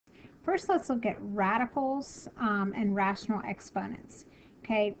first let's look at radicals and rational exponents.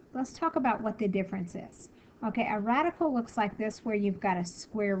 Okay, let's talk about what the difference is. Okay, a radical looks like this, where you've got a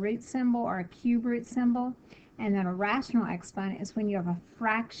square root symbol or a cube root symbol, and then a rational exponent is when you have a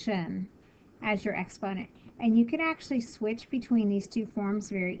fraction as your exponent. And you can actually switch between these two forms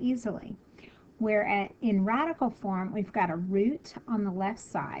very easily. Where in radical form, we've got a root on the left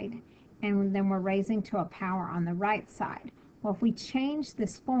side, and then we're raising to a power on the right side. Well, if we change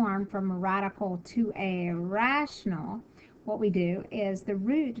this form from a radical to a rational, what we do is the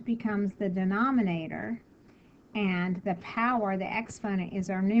root becomes the denominator, and the power, the exponent,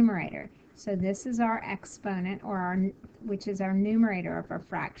 is our numerator. So this is our exponent, which is our numerator of our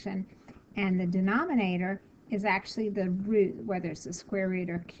fraction, and the denominator is actually the root, whether it's a square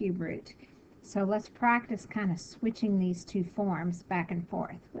root or cube root. So let's practice kind of switching these two forms back and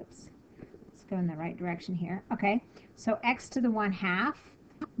forth. Whoops. Let's go in the right direction here. Okay, so x to the 1/2,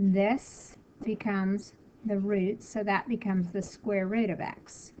 this becomes the root, so that becomes the square root of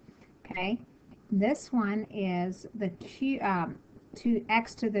x. Okay, this one is the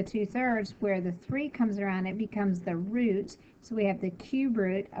x to the 2/3, where the 3 comes around, it becomes the root, so we have the cube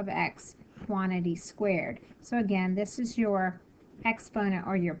root of x quantity squared. So again, this is your exponent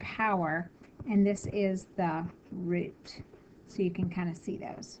or your power, and this is the root. So you can kind of see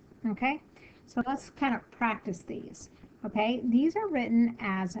those. Okay, so let's kind of practice these. Okay, these are written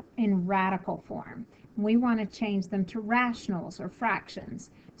as in radical form. We want to change them to rationals or fractions.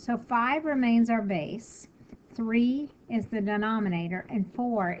 So 5 remains our base, 3 is the denominator, and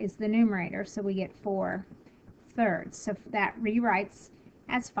 4 is the numerator, so we get 4/3. So that rewrites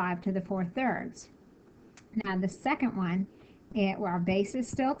as 5 to the 4/3. Now the second one, our base is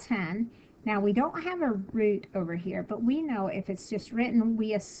still 10. Now we don't have a root over here, but we know if it's just written,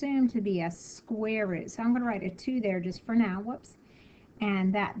 we assume to be a square root. So I'm going to write a 2 there just for now. Whoops.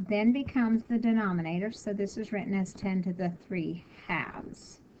 And that then becomes the denominator. So this is written as 10 to the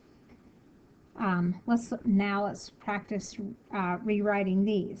 3/2. Let's practice rewriting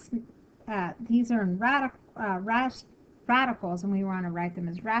these. These are in radicals, and we want to write them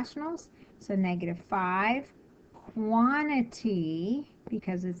as rationals. So -5 quantity,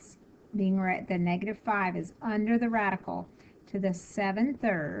 because it's being read, the -5 is under the radical, to the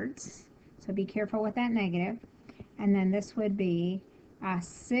 7/3. So be careful with that negative. And then this would be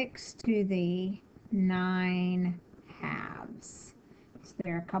 6 to the 9/2. So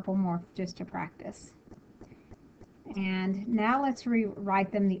there are a couple more just to practice. And now let's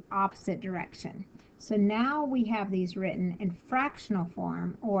rewrite them the opposite direction. So now we have these written in fractional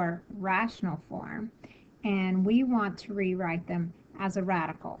form or rational form, and we want to rewrite them as a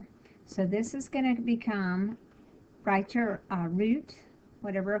radical. So this is going to become, write your root,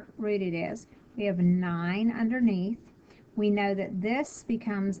 whatever root it is. We have 9 underneath. We know that this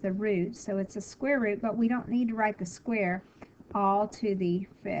becomes the root, so it's a square root, but we don't need to write the square, all to the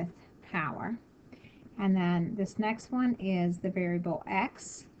 5th power. And then this next one is the variable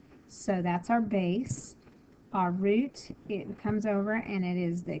x, so that's our base. Our root, it comes over and it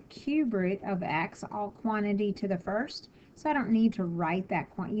is the cube root of x, all quantity to the 1st. So I don't need to write that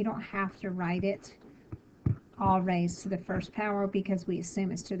quantity. You don't have to write it all raised to the 1st power, because we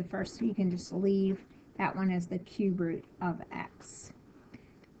assume it's to the 1st. So you can just leave that one as the cube root of x.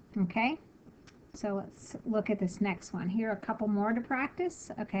 Okay, so let's look at this next one. Here are a couple more to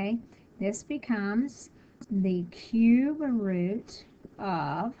practice. Okay, this becomes the cube root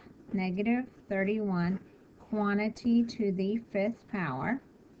of -31 quantity to the 5th power.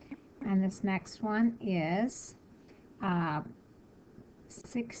 And this next one is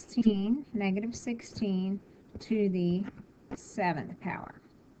 -16 to the 7th power.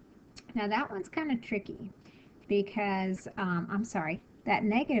 Now that one's kind of tricky because, I'm sorry, that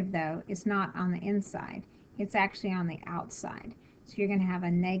negative though is not on the inside. It's actually on the outside. So you're going to have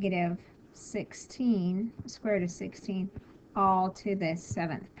a -16, square root of 16, all to the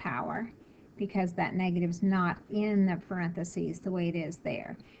 7th power, because that negative is not in the parentheses the way it is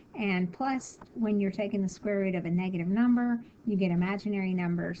there. And plus, when you're taking the square root of a negative number, you get imaginary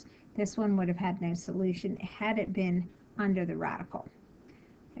numbers. This one would have had no solution had it been under the radical.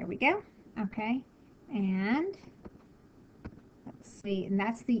 There we go. Okay, and let's see, and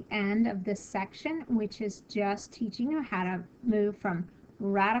that's the end of this section, which is just teaching you how to move from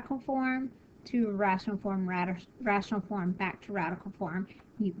radical form to rational form, rational form back to radical form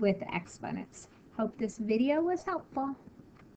with exponents. Hope this video was helpful.